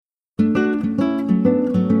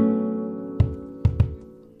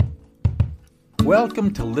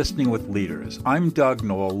Welcome to Listening with Leaders. I'm Doug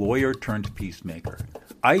Knoll, lawyer turned peacemaker.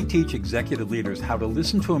 I teach executive leaders how to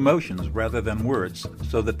listen to emotions rather than words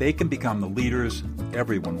so that they can become the leaders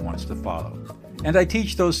everyone wants to follow. And I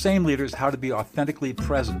teach those same leaders how to be authentically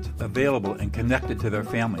present, available, and connected to their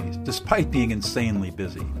families, despite being insanely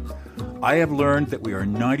busy. I have learned that we are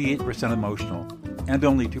 98% emotional and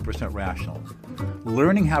only 2% rational.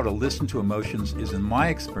 Learning how to listen to emotions is, in my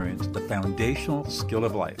experience, the foundational skill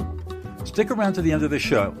of life. Stick around to the end of the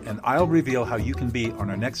show, and I'll reveal how you can be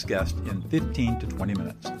on our next guest in 15 to 20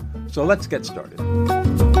 minutes. So let's get started.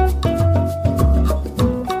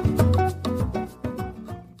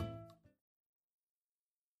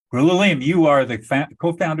 Well, Alim, you are the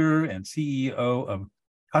co-founder and CEO of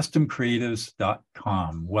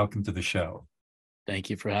CustomCreatives.com. Welcome to the show.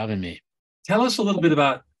 Thank you for having me. Tell us a little bit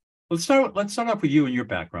about, let's start off with you and your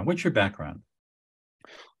background. What's your background?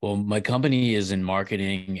 Well, my company is in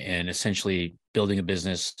marketing, and essentially building a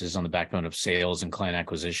business is on the backbone of sales and client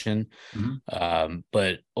acquisition.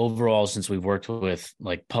 But overall, since we've worked with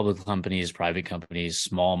like public companies, private companies,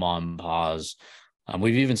 small mom and pops,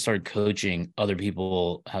 we've even started coaching other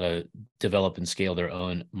people how to develop and scale their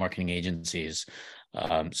own marketing agencies.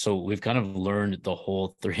 So we've kind of learned the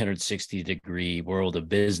whole 360-degree world of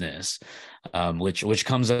business, which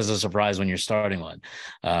comes as a surprise when you're starting one.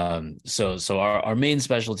 So our main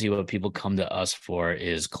specialty, what people come to us for,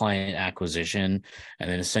 is client acquisition, and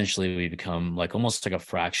then essentially we become like almost like a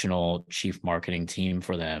fractional chief marketing team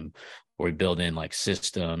for them, where we build in like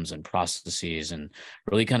systems and processes and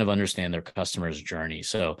really kind of understand their customer's journey.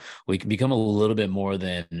 So we can become a little bit more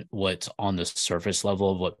than what's on the surface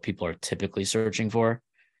level of what people are typically searching for.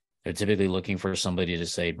 They're typically looking for somebody to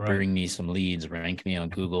say, bring me some leads, rank me on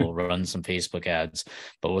Google, run some Facebook ads.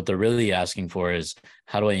 But what they're really asking for is,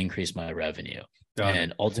 how do I increase my revenue?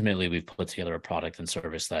 And ultimately, we've put together a product and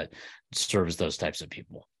service that serves those types of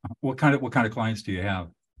people. What kind of clients do you have?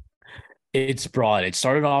 It's broad. It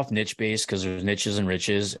started off niche-based because there's niches and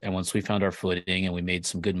riches. And once we found our footing and we made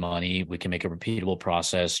some good money, we can make a repeatable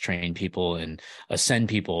process, train people and ascend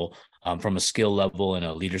people from a skill level and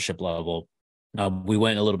a leadership level. We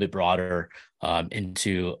went a little bit broader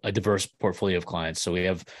into a diverse portfolio of clients. So we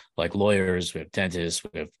have like lawyers, we have dentists,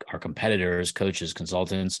 we have our competitors, coaches,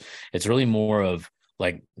 consultants. It's really more of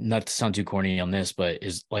like, not to sound too corny on this, but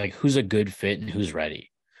is like, who's a good fit and who's ready?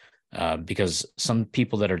 Because some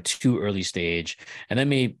people that are too early stage, and that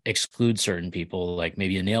may exclude certain people, like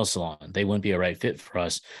maybe a nail salon, they wouldn't be a right fit for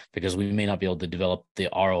us because we may not be able to develop the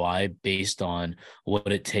ROI based on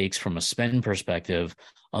what it takes from a spend perspective,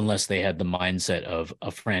 unless they had the mindset of a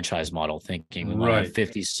franchise model, thinking we want to have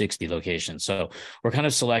 50, 60 locations. So we're kind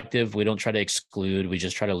of selective. We don't try to exclude. We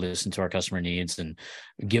just try to listen to our customer needs and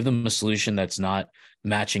give them a solution that's not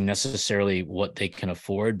matching necessarily what they can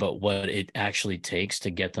afford, but what it actually takes to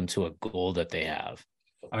get them to a goal that they have.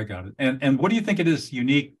 I got it. And what do you think it is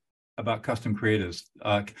unique about Custom Creatives?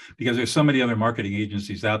 Because there's so many other marketing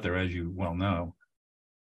agencies out there, as you well know.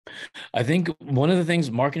 I think one of the things,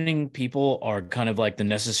 marketing people are kind of like the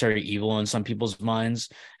necessary evil in some people's minds.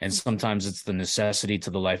 And sometimes it's the necessity to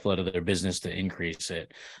the lifeblood of their business to increase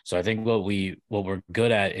it. So I think what we're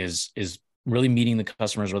good at is really meeting the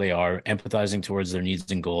customers where they are, empathizing towards their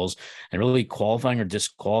needs and goals, and really qualifying or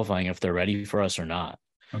disqualifying if they're ready for us or not.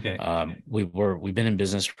 Okay. We've been in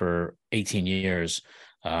business for 18 years.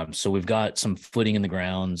 So we've got some footing in the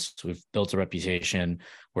grounds. We've built a reputation.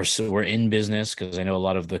 We're in business because I know a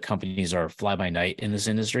lot of the companies are fly by night in this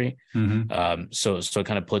industry. So it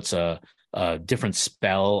kind of puts a different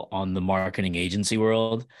spell on the marketing agency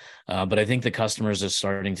world. But I think the customers are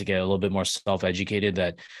starting to get a little bit more self-educated,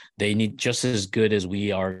 that they need, just as good as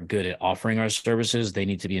we are good at offering our services, they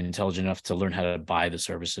need to be intelligent enough to learn how to buy the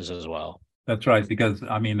services as well. That's right. Because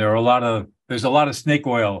I mean, there's a lot of snake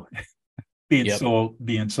oil being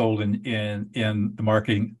sold in the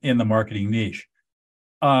marketing niche.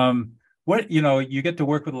 You get to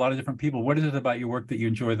work with a lot of different people. What is it about your work that you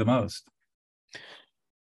enjoy the most?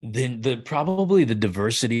 Probably the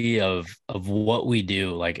diversity of what we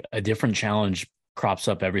do. Like, a different challenge crops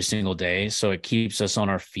up every single day, so it keeps us on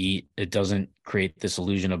our feet. It doesn't create this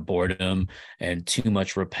illusion of boredom and too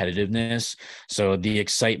much repetitiveness. So the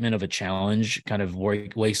excitement of a challenge kind of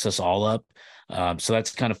wakes us all up. So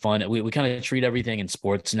that's kind of fun. We kind of treat everything in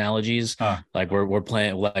sports analogies. Like we're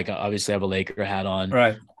playing, like obviously I have a Laker hat on.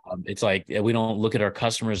 Right. It's like we don't look at our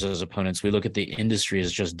customers as opponents. We look at the industry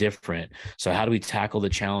as just different. So how do we tackle the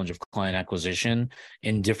challenge of client acquisition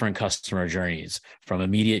in different customer journeys, from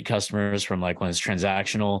immediate customers, from like when it's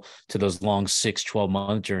transactional, to those long 6-12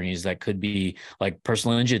 month journeys that could be like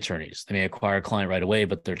personal injury attorneys. They may acquire a client right away,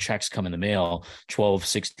 but their checks come in the mail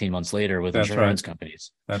 12-16 months later with That's insurance right.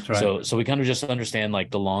 companies. That's right. So we kind of just understand like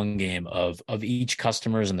the long game of each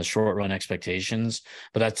customers and the short run expectations.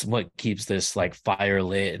 But that's what keeps this like fire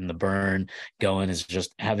lit and the burn going, is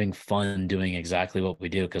just having fun doing exactly what we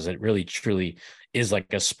do, because it really truly is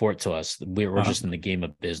like a sport to us. We're just in the game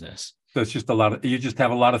of business. So it's just you just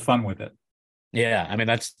have a lot of fun with it. Yeah, I mean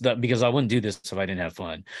because I wouldn't do this if I didn't have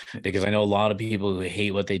fun. Because I know a lot of people who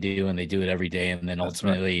hate what they do and they do it every day, and then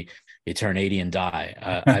ultimately you turn 80 and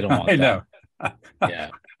die. I don't want I that. know. Yeah.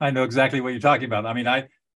 I know exactly what you're talking about. I mean,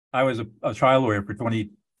 I was a trial lawyer for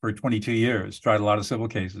 22 years, tried a lot of civil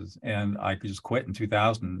cases, and I just quit in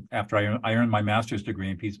 2000 after I earned my master's degree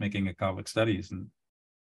in peacemaking and conflict studies, and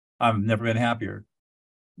I've never been happier.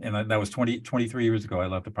 And that was 23 years ago. I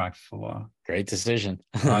left the practice of law. Great decision.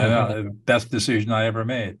 I know, the best decision I ever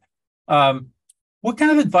made. What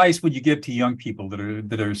kind of advice would you give to young people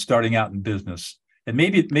that are starting out in business? And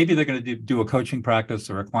maybe they're going to do a coaching practice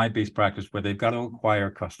or a client-based practice where they've got to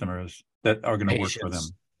acquire customers that are going to work for them.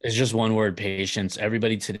 It's just one word: patience.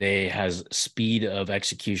 Everybody today has speed of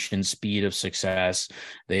execution, speed of success.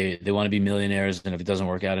 They want to be millionaires, and if it doesn't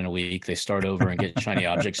work out in a week, they start over and get shiny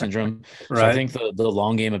object syndrome. Right. So I think the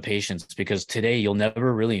long game of patience, because today you'll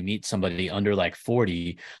never really meet somebody under like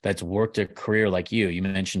 40 that's worked a career like you. You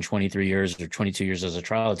mentioned 23 years or 22 years as a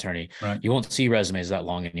trial attorney. Right. You won't see resumes that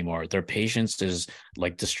long anymore. Their patience is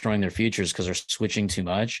like destroying their futures because they're switching too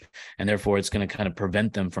much, and therefore it's going to kind of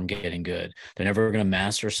prevent them from getting good. They're never going to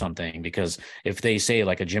master something, because if they say,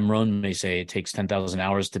 like a Jim Rohn may say, it takes 10,000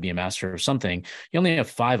 hours to be a master of something, you only have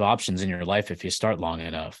 5 options in your life if you start long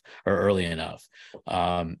enough or early enough.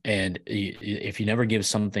 And if you never give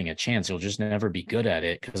something a chance, you'll just never be good at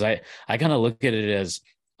it. Because I kind of look at it as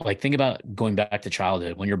like, think about going back to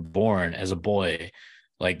childhood. When you're born as a boy,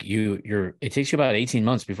 like it takes you about 18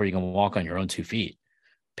 months before you can walk on your own 2 feet.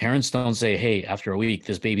 Parents don't say, hey, after a week,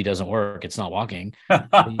 this baby doesn't work, it's not walking.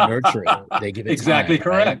 They nurture it. They give it exactly time,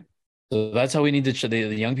 correct. Right? So that's how we need to,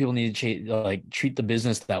 the young people need to treat the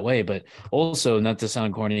business that way. But also, not to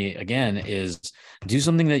sound corny again, is do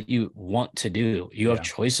something that you want to do. You have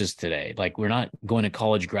choices today. Like, we're not going to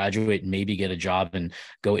college, graduate, and maybe get a job and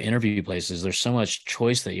go interview places. There's so much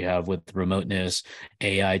choice that you have with remoteness,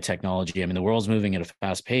 AI technology. I mean, the world's moving at a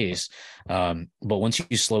fast pace. But once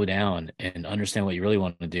you slow down and understand what you really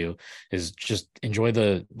want to do, is just enjoy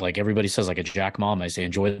like everybody says, like a Jack Mom, I say,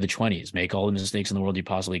 enjoy the 20s, make all the mistakes in the world you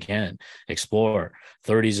possibly can, explore.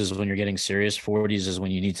 30s is when you're getting serious. 40s is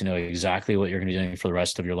when you need to know exactly what you're going to be doing for the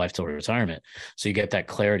rest of your life till retirement. So you get that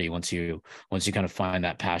clarity once you kind of find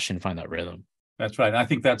that passion, find that rhythm. That's right. I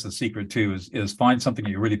think that's the secret too, is find something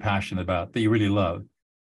that you're really passionate about, that you really love.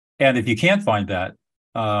 And if you can't find that,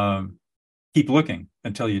 keep looking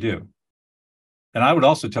until you do. And I would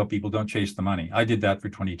also tell people, don't chase the money. I did that for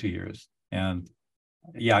 22 years. And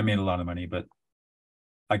yeah, I made a lot of money, but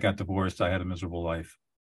I got divorced. I had a miserable life.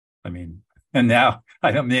 I mean, and now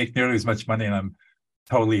I don't make nearly as much money, and I'm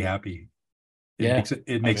totally happy.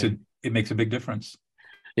 It makes a big difference.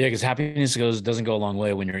 Yeah, because happiness doesn't go a long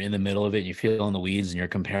way when you're in the middle of it and you feel in the weeds and you're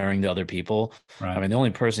comparing to other people. Right. I mean, the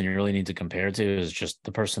only person you really need to compare to is just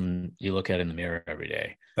the person you look at in the mirror every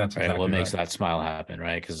day. That's right. Exactly what makes right. that smile happen,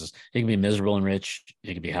 right? Because you can be miserable and rich,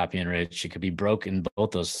 you can be happy and rich, you could be broke in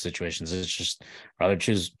both those situations. It's just rather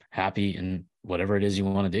choose happy in whatever it is you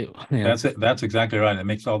want to do. That's it. That's exactly right. It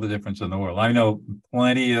makes all the difference in the world. I know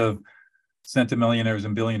plenty of centimillionaires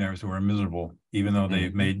and billionaires who are miserable, even though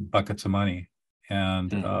they've made buckets of money.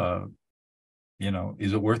 And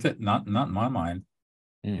is it worth it? Not in my mind.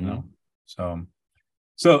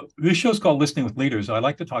 So this show's called Listening with Leaders. I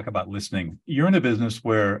like to talk about listening. You're in a business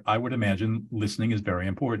where I would imagine listening is very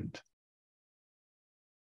important.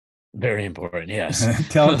 Very important, yes.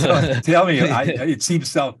 tell me. It seems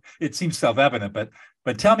self-evident,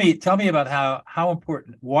 but tell me about how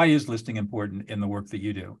important. Why is listening important in the work that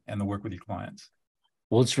you do and the work with your clients?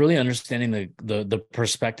 Well, it's really understanding the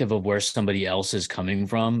perspective of where somebody else is coming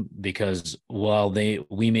from, because while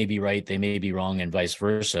we may be right, they may be wrong, and vice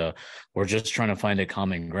versa. We're just trying to find a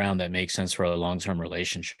common ground that makes sense for a long-term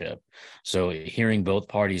relationship. So hearing both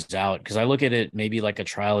parties out, because I look at it maybe like a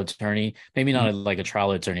trial attorney, maybe not like a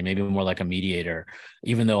trial attorney, maybe more like a mediator.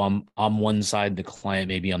 Even though I'm one side, the client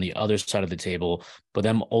may be on the other side of the table, but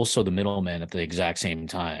I'm also the middleman at the exact same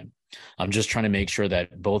time. I'm just trying to make sure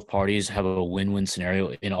that both parties have a win-win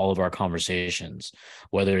scenario in all of our conversations,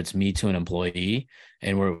 whether it's me to an employee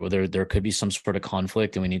and where there could be some sort of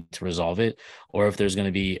conflict and we need to resolve it, or if there's going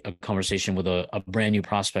to be a conversation with a brand new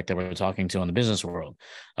prospect that we're talking to in the business world.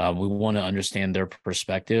 We want to understand their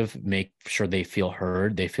perspective, make sure they feel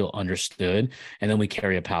heard, they feel understood, and then we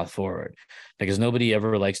carry a path forward. Because nobody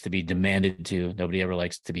ever likes to be demanded to, nobody ever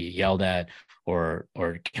likes to be yelled at, or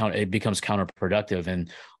it becomes counterproductive.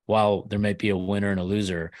 And while there might be a winner and a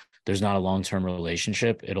loser, there's not a long-term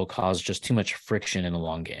relationship. It'll cause just too much friction in the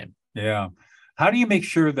long game. Yeah. How do you make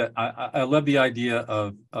sure that I love the idea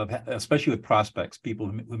of especially with prospects, people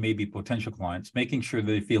who may be potential clients, making sure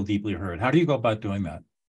they feel deeply heard? How do you go about doing that?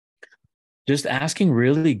 Just asking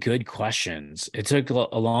really good questions. It took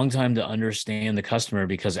a long time to understand the customer,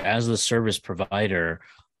 because as the service provider,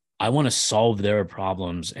 I want to solve their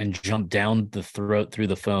problems and jump down the throat through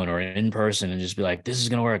the phone or in person and just be like, this is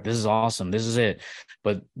going to work. This is awesome. This is it.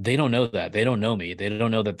 But they don't know that. They don't know me. They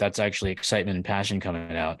don't know that that's actually excitement and passion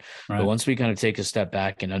coming out. Right. But once we kind of take a step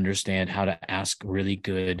back and understand how to ask really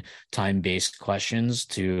good time-based questions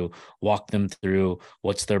to walk them through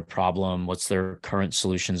what's their problem, what's their current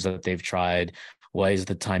solutions that they've tried, why is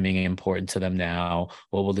the timing important to them now?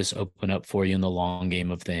 What will this open up for you in the long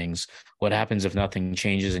game of things? What happens if nothing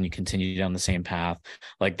changes and you continue down the same path?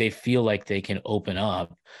 Like, they feel like they can open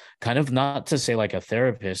up, kind of, not to say like a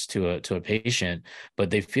therapist to a patient, but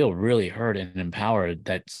they feel really heard and empowered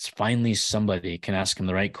that finally somebody can ask them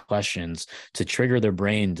the right questions to trigger their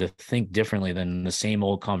brain to think differently than the same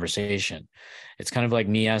old conversation. It's kind of like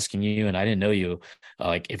me asking you, and I didn't know you.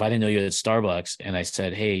 Like, if I didn't know you at Starbucks and I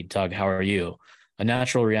said, hey, Doug, how are you? A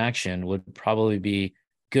natural reaction would probably be,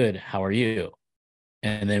 good, how are you?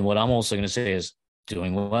 And then what I'm also going to say is,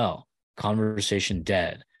 doing well. Conversation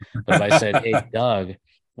dead. But if I said, hey, Doug,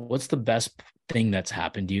 what's the best thing that's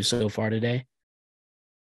happened to you so far today?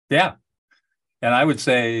 Yeah. And I would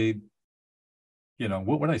say,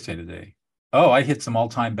 what would I say today? Oh, I hit some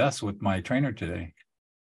all-time bests with my trainer today.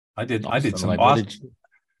 I did some like, awesome.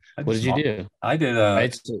 What did you do? I did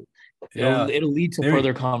right? So it'll lead to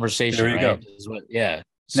further conversation. There you right? go. Yeah.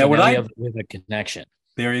 So now we have a connection.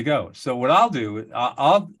 There you go. So what I'll do,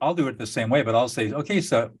 I'll do it the same way, but I'll say, okay,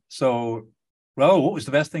 so Rahul, what was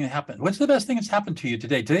the best thing that happened? What's the best thing that's happened to you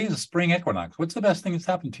today? Today is a spring equinox. What's the best thing that's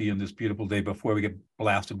happened to you in this beautiful day before we get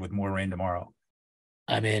blasted with more rain tomorrow?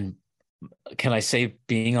 I mean, can I say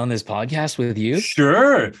being on this podcast with you?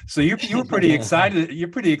 Sure. So you were pretty excited.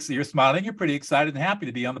 You're smiling. You're pretty excited and happy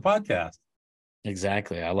to be on the podcast.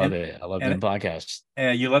 Exactly. I love it. I love doing podcasts.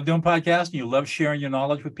 And you love doing podcasts, and you love sharing your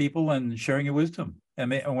knowledge with people and sharing your wisdom. And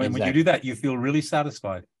when you do that, you feel really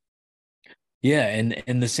satisfied. Yeah.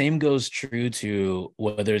 And the same goes true to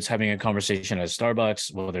whether it's having a conversation at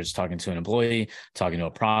Starbucks, whether it's talking to an employee, talking to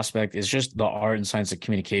a prospect. It's just the art and science of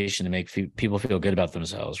communication to make people feel good about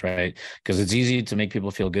themselves, right? Because it's easy to make people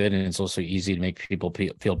feel good, and it's also easy to make people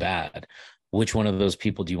feel bad. Which one of those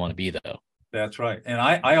people do you want to be, though? That's right. And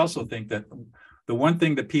I also think that the one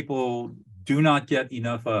thing that people do not get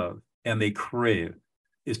enough of, and they crave,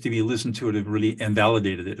 is to be listened to and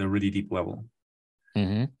validated at a really deep level.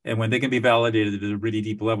 Mm-hmm. And when they can be validated at a really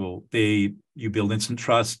deep level, you build instant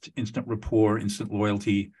trust, instant rapport, instant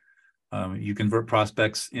loyalty. You convert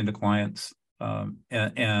prospects into clients.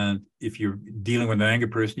 And if you're dealing with an angry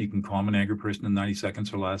person, you can calm an angry person in 90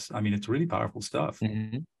 seconds or less. I mean, it's really powerful stuff.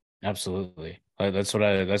 Mm-hmm. Absolutely. That's what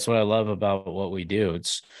I love about what we do.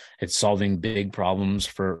 It's solving big problems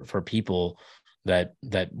for people that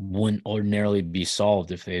wouldn't ordinarily be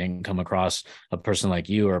solved if they didn't come across a person like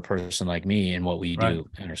you or a person like me in what we do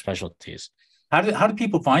in our specialties. How do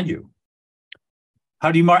people find you?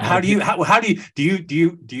 How do you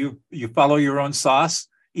follow your own sauce?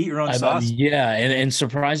 Eat your own sauce? Yeah. And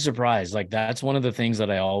surprise, like, that's one of the things that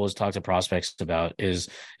I always talk to prospects about is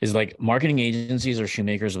like, marketing agencies are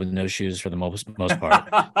shoemakers with no shoes for the most part.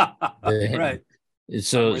 Right.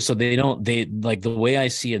 So they like, the way I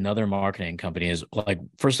see another marketing company is, like,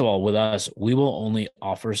 first of all, with us, we will only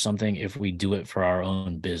offer something if we do it for our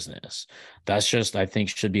own business. That's just, I think,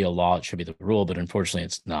 should be a law. It should be the rule, but unfortunately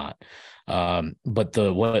it's not. But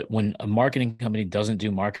when a marketing company doesn't do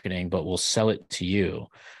marketing, but will sell it to you,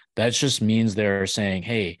 that just means they're saying,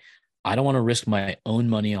 hey, I don't want to risk my own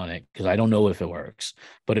money on it because I don't know if it works.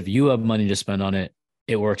 But if you have money to spend on it,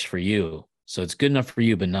 it works for you. So it's good enough for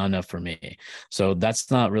you, but not enough for me. So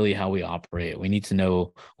that's not really how we operate. We need to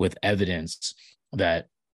know with evidence that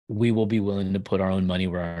we will be willing to put our own money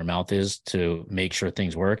where our mouth is to make sure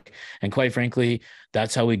things work. And quite frankly,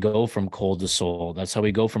 that's how we go from cold to sold. That's how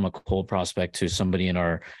we go from a cold prospect to somebody in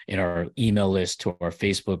our email list, to our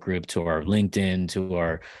Facebook group, to our LinkedIn, to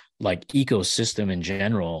our like ecosystem in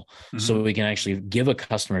general, so we can actually give a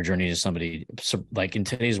customer journey to somebody. So like in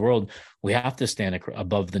today's world, we have to stand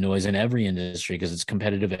above the noise in every industry because it's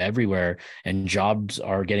competitive everywhere, and jobs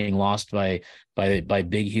are getting lost by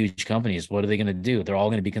big, huge companies. What are they going to do? They're all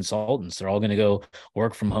going to be consultants. They're all going to go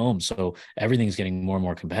work from home. So everything's getting more and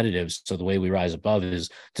more competitive. So the way we rise above is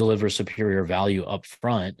deliver superior value up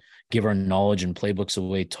front, give our knowledge and playbooks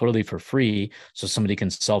away totally for free so somebody can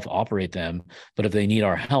self-operate them. But if they need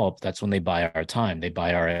our help, that's when they buy our time, they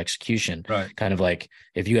buy our execution. Right. Kind of like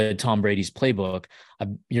if you had Tom Brady's playbook,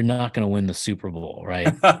 you're not going to win the Super Bowl,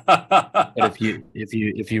 right? But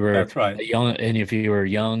if you were That's right. young, and if you were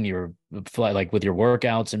young, you were like with your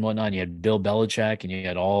workouts and whatnot, and you had Bill Belichick and you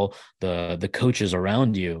had all the coaches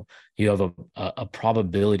around you, you have a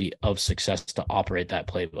probability of success to operate that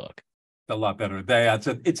playbook. A lot better.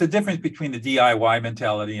 It's a difference between the DIY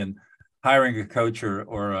mentality and hiring a coach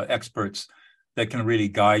or experts that can really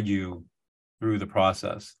guide you through the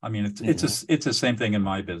process. I mean, it's the same thing in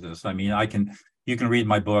my business. I mean, you can read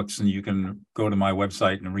my books and you can go to my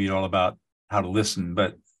website and read all about how to listen,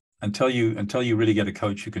 but until you really get a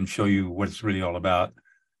coach who can show you what it's really all about,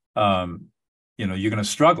 you're going to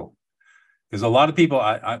struggle. Because a lot of people,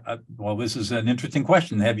 well, this is an interesting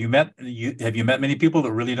question. Have you met many people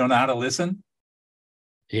that really don't know how to listen?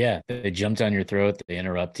 Yeah, they jump down your throat. They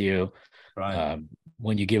interrupt you. Right.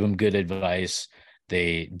 When you give them good advice,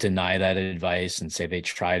 they deny that advice and say they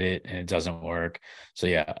tried it and it doesn't work. So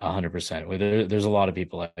yeah, 100%. There's a lot of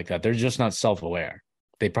people like that. They're just not self-aware.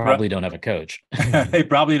 They probably don't have a coach. They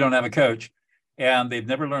probably don't have a coach, and they've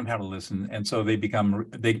never learned how to listen. And so they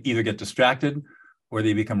either get distracted or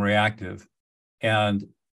they become reactive. And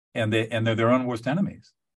they're their own worst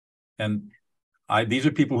enemies. And these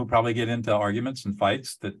are people who probably get into arguments and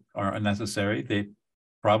fights that are unnecessary. They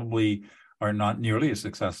probably are not nearly as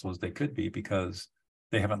successful as they could be because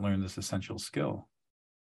they haven't learned this essential skill.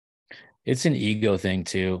 It's an ego thing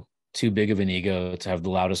too big of an ego to have the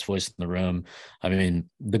loudest voice in the room. I mean,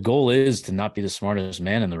 the goal is to not be the smartest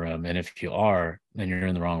man in the room. And if you are, then you're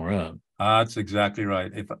in the wrong room. That's exactly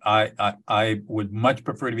right. If I would much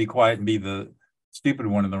prefer to be quiet and be the stupid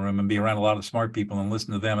one in the room and be around a lot of smart people and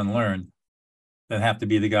listen to them and learn than have to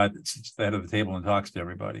be the guy that sits at the head of the table and talks to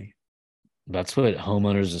everybody. That's what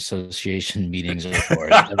homeowners association meetings are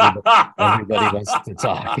for. Everybody wants to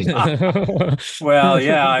talk. Well,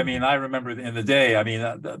 yeah. I mean, I remember in the day, I mean,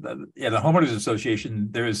 the homeowners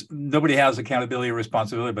association, nobody has accountability or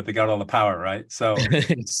responsibility, but they got all the power, right? So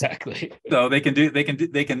exactly. So they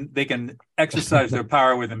can exercise their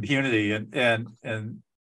power with impunity, and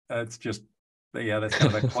it's just, yeah, that's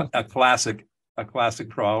kind of a classic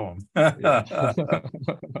problem.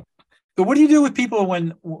 So what do you do with people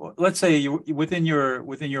when, let's say, you within your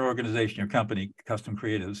organization, your company, Custom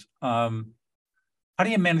Creatives? How do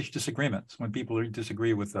you manage disagreements when people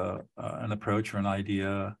disagree with an approach or an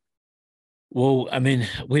idea? Well, I mean,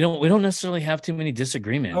 we don't necessarily have too many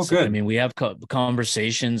disagreements. Oh, good. I mean, we have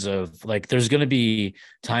conversations of like, there's going to be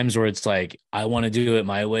times where it's like, I want to do it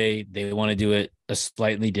my way. They want to do it a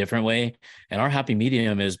slightly different way. And our happy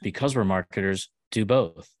medium is, because we're marketers, do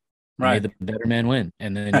both. Right. May the better man win.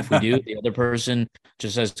 And then if we do, the other person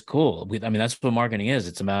just says, cool. I mean, that's what marketing is.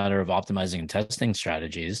 It's a matter of optimizing and testing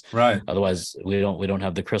strategies. Right. Otherwise, we don't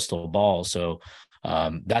have the crystal ball. So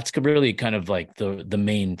that's really kind of like the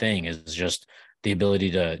main thing, is just the ability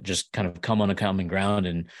to just kind of come on a common ground.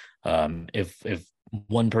 And if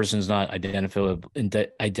one person's not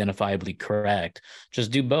identifiably correct, just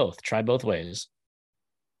do both. Try both ways.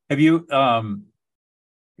 Have you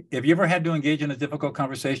ever had to engage in a difficult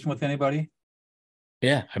conversation with anybody?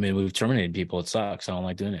 Yeah. I mean, we've terminated people. It sucks. I don't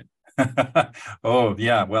like doing it. Oh,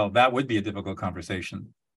 yeah. Well, that would be a difficult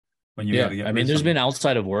conversation. When you I mean, there's been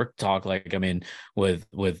outside of work talk, like, I mean, with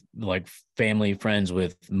like family, friends,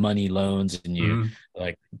 with money, loans, and you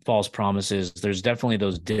like false promises. There's definitely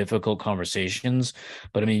those difficult conversations.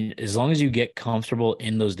 But I mean, as long as you get comfortable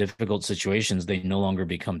in those difficult situations, they no longer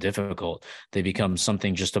become difficult. They become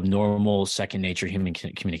something just of normal, second nature human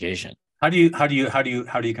communication. How do you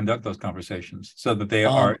conduct those conversations so that they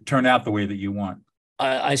turn out the way that you want?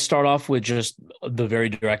 I start off with just the very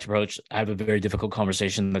direct approach. I have a very difficult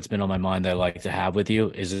conversation that's been on my mind that I like to have with you.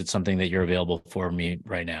 Is it something that you're available for me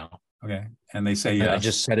right now? Okay. And they say yes. I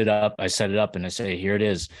just set it up. I set it up and I say, here it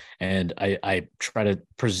is. And I try to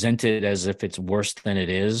present it as if it's worse than it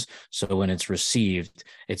is. So when it's received,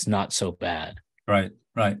 it's not so bad. Right.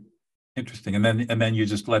 Right. Interesting. And then you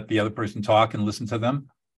just let the other person talk and listen to them.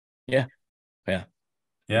 Yeah. Yeah.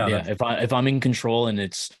 Yeah, Yeah, if I'm in control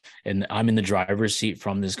and I'm in the driver's seat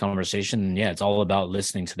from this conversation, yeah, it's all about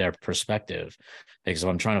listening to their perspective. Because if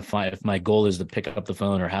I'm trying to find, if my goal is to pick up the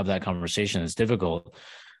phone or have that conversation, it's difficult,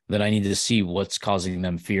 then I need to see what's causing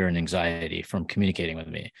them fear and anxiety from communicating with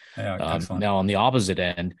me. yeah, excellent. Now, on the opposite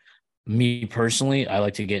end, me personally, I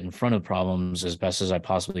like to get in front of problems as best as I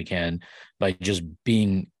possibly can by just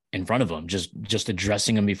being in front of them, just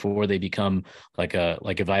addressing them before they become like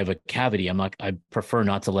if I have a cavity, I prefer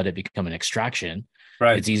not to let it become an extraction.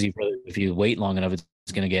 Right. It's easy for, if you wait long enough, it's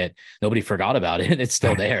going to get, nobody forgot about it. It's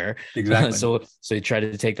still there. Exactly. So you try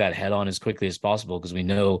to take that head on as quickly as possible, because we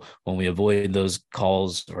know when we avoid those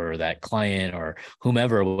calls or that client or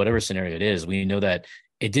whomever, whatever scenario it is, we know that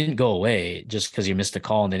it didn't go away just because you missed a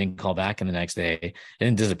call and they didn't call back in the next day. It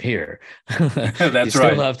didn't disappear. That's you still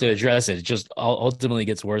right. have to address it. It just ultimately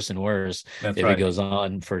gets worse and worse That's if right. it goes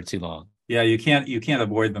on for too long. Yeah, you can't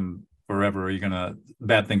avoid them forever, or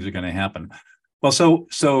bad things are gonna happen. Well,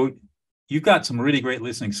 so you've got some really great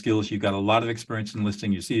listening skills. You've got a lot of experience in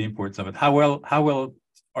listening. You see the importance of it. How well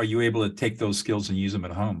are you able to take those skills and use them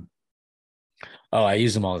at home? Oh, I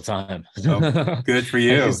use them all the time. Oh, good for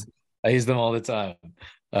you. I use them all the time.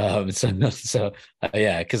 Yeah,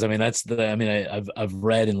 because I mean I've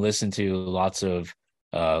read and listened to lots of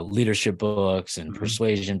leadership books and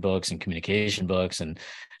persuasion books and communication books, and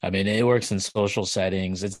I mean it works in social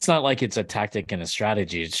settings. It's not like it's a tactic and a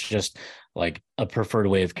strategy. It's just like a preferred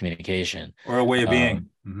way of communication or a way of being.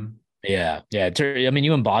 Yeah. I mean,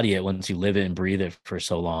 you embody it once you live it and breathe it for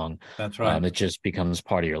so long. That's right. It just becomes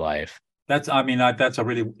part of your life. That's a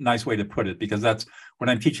really nice way to put it, because that's when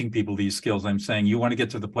I'm teaching people these skills, I'm saying you want to get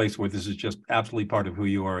to the place where this is just absolutely part of who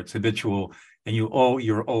you are. It's habitual, and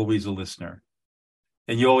you're always a listener.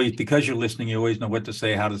 And because you're listening, you always know what to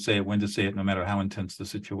say, how to say it, when to say it, no matter how intense the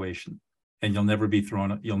situation. And you'll never be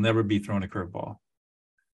thrown a curveball.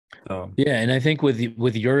 So yeah, and I think with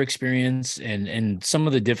your experience and some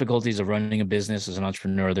of the difficulties of running a business as an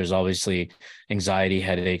entrepreneur, there's obviously anxiety,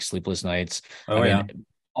 headaches, sleepless nights.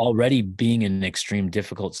 Already being in extreme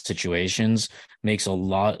difficult situations makes a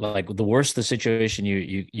lot, like the worse the situation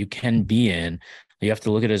you can be in, you have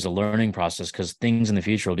to look at it as a learning process, because things in the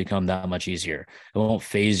future will become that much easier. It won't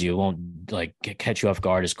phase you. It won't like catch you off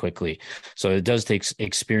guard as quickly. So it does take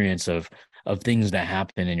experience of things that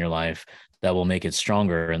happen in your life that will make it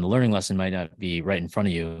stronger. And the learning lesson might not be right in front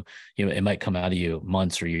of you. It might come out of you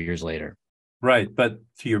months or years later. Right. But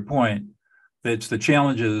to your point, it's the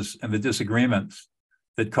challenges and the disagreements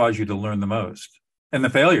that cause you to learn the most, and the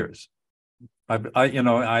failures.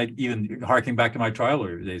 I even harking back to my trial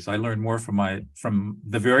lawyer days, I learned more from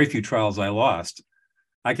the very few trials I lost.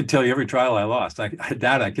 I could tell you every trial I lost. I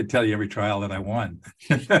could tell you every trial that I won.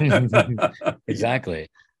 Exactly.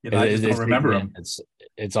 I just don't remember them.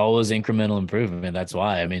 It's always incremental improvement. That's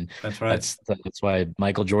why. I mean, that's right. That's why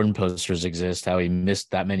Michael Jordan posters exist. How he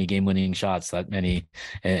missed that many game-winning shots, that many,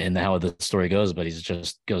 and how the story goes. But he's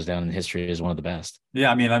just goes down in history as one of the best.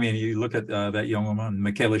 Yeah, I mean, you look at that young woman,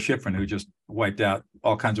 Michaela Schifrin, who just wiped out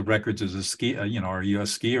all kinds of records as a ski, or a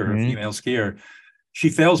U.S. skier, a female skier. She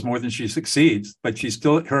fails more than she succeeds, but she's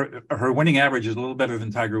still her winning average is a little better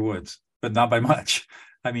than Tiger Woods, but not by much.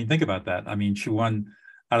 I mean, think about that. I mean, she won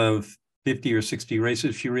out of 50 or 60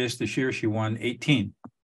 races she raced this year, she won 18.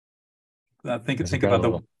 Think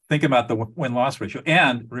about the win-loss ratio.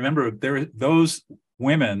 And remember, those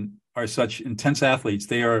women are such intense athletes.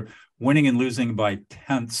 They are winning and losing by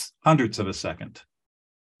hundredths of a second.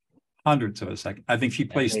 I think she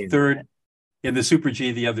placed third in the Super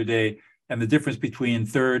G the other day, and the difference between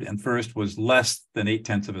third and first was less than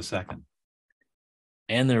 0.8 of a second.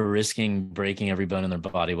 And they're risking breaking every bone in their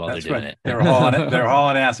body while they're doing it. They're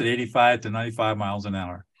hauling ass at 85 to 95 miles an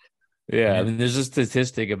hour. Yeah, I mean, there's a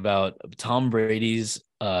statistic about Tom Brady's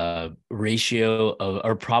ratio of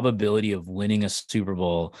or probability of winning a Super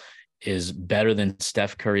Bowl is better than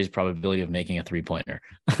Steph Curry's probability of making a three-pointer.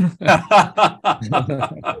 I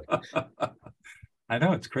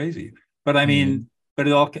know, it's crazy, but I mean, but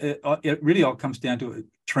it really all comes down to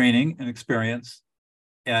training and experience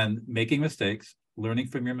and making mistakes, learning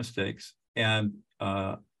from your mistakes, and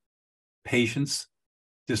patience,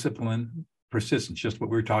 discipline, persistence, just what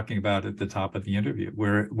we were talking about at the top of the interview,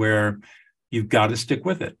 where you've got to stick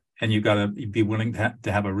with it, and you've got to be willing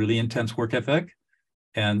to have a really intense work ethic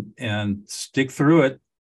and stick through it,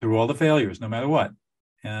 through all the failures, no matter what.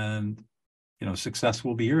 And, success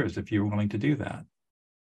will be yours if you're willing to do that.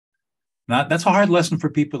 That's a hard lesson for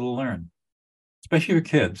people to learn, especially your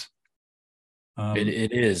kids.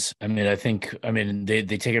 It is. I mean, they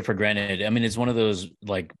take it for granted. I mean, it's one of those,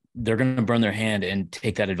 like, they're going to burn their hand and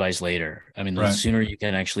take that advice later. I mean, the sooner you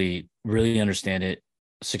can actually really understand it,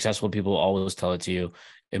 successful people always tell it to you.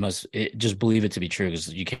 Just believe it to be true,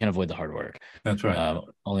 because you can't avoid the hard work. That's right.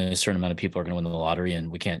 Only a certain amount of people are going to win the lottery, and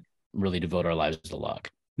we can't really devote our lives to luck.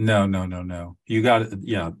 No. You got it.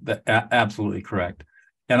 Yeah, absolutely correct.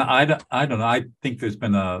 And I don't know. I think there's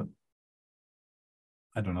been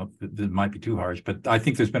I don't know if it might be too harsh, but I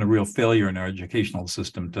think there's been a real failure in our educational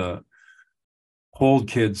system to hold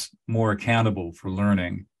kids more accountable for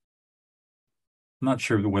learning. I'm not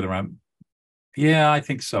sure whether yeah, I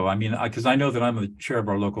think so. I mean, because I know that I'm the chair of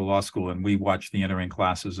our local law school, and we watch the entering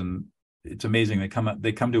classes, and it's amazing.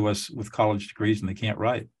 They come to us with college degrees and they can't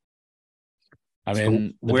write. I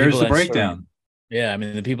mean, where's the breakdown? Yeah, I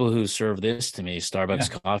mean, the people who serve this to me,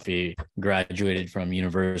 Starbucks Coffee, graduated from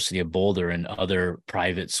University of Boulder and other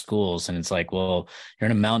private schools. And it's like, well, you're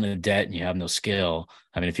in a mountain of debt and you have no skill.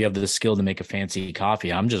 I mean, if you have the skill to make a fancy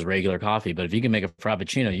coffee, I'm just regular coffee. But if you can make a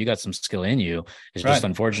Frappuccino, you got some skill in you. It's just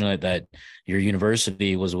unfortunate that your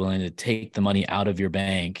university was willing to take the money out of your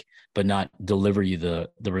bank, but not deliver you the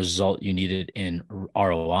result you needed in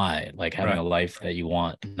ROI, like having a life that you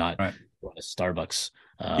want, not a Starbucks.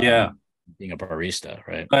 Being a barista,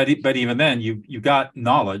 right? But even then, you got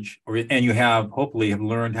knowledge, and you hopefully have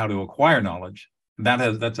learned how to acquire knowledge.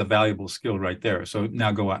 That's a valuable skill right there. So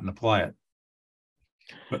now go out and apply it.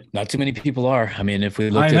 But not too many people are. I mean, if we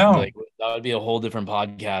looked at, like, that would be a whole different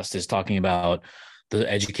podcast, is talking about the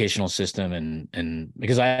educational system, and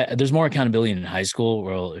because there's more accountability in high school.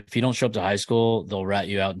 Well, if you don't show up to high school, they'll rat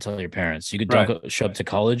you out and tell your parents. You could show up to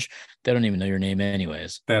college, they don't even know your name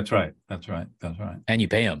anyways. That's right. And you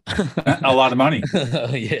pay them a lot of money.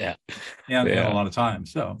 Yeah, a lot of time.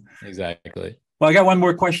 So exactly. Well, I got one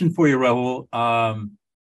more question for you, Rahul.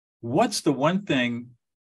 What's the one thing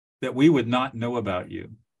that we would not know about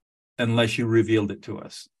you unless you revealed it to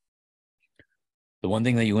us? The one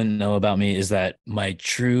thing that you wouldn't know about me is that my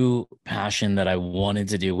true passion that I wanted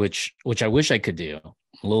to do, which I wish I could do, I'm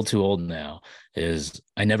a little too old now, is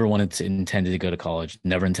I never intended to go to college,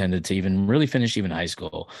 never intended to even really finish even high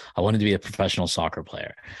school. I wanted to be a professional soccer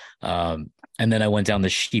player. And then I went down the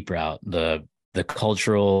sheep route, the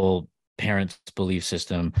cultural parents' belief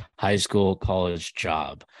system, high school, college,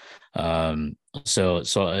 job. So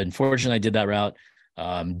unfortunately I did that route.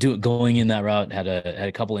 Going in that route, had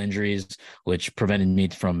a couple injuries, which prevented me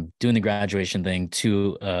from doing the graduation thing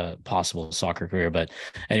to a possible soccer career. But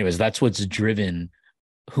anyways, that's what's driven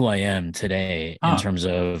who I am today in terms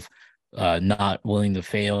of not willing to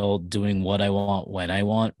fail, doing what I want when I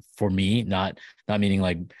want, for me, not meaning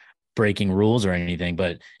like breaking rules or anything,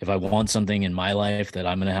 but if I want something in my life that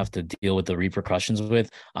I'm going to have to deal with the repercussions with,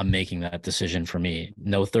 I'm making that decision for me.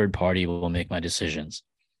 No third party will make my decisions.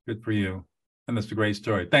 Good for you. And that's a great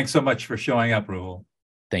story. Thanks so much for showing up, Rahul.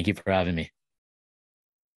 Thank you for having me.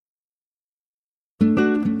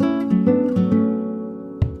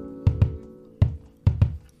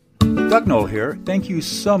 Doug Knoll here. Thank you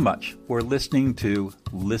so much for listening to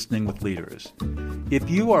Listening with Leaders. If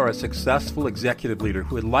you are a successful executive leader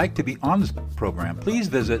who would like to be on this program, please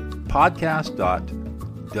visit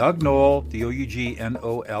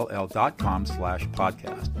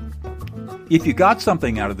podcast.dougnoll.com/podcast. If you got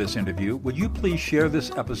something out of this interview, would you please share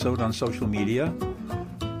this episode on social media?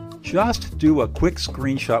 Just do a quick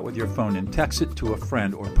screenshot with your phone and text it to a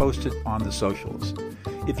friend or post it on the socials.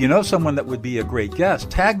 If you know someone that would be a great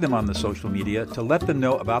guest, tag them on the social media to let them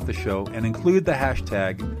know about the show and include the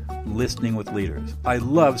hashtag Listening with Leaders. I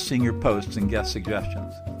love seeing your posts and guest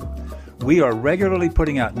suggestions. We are regularly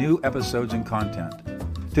putting out new episodes and content.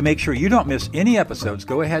 To make sure you don't miss any episodes,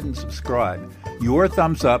 go ahead and subscribe. Your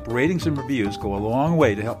thumbs up, ratings, and reviews go a long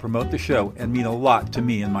way to help promote the show and mean a lot to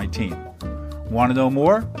me and my team. Want to know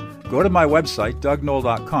more? Go to my website,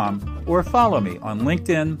 dougnoll.com, or follow me on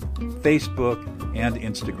LinkedIn, Facebook, and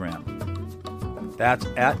Instagram. That's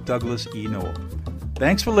 @Douglas E. Knoll.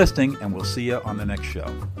 Thanks for listening, and we'll see you on the next show.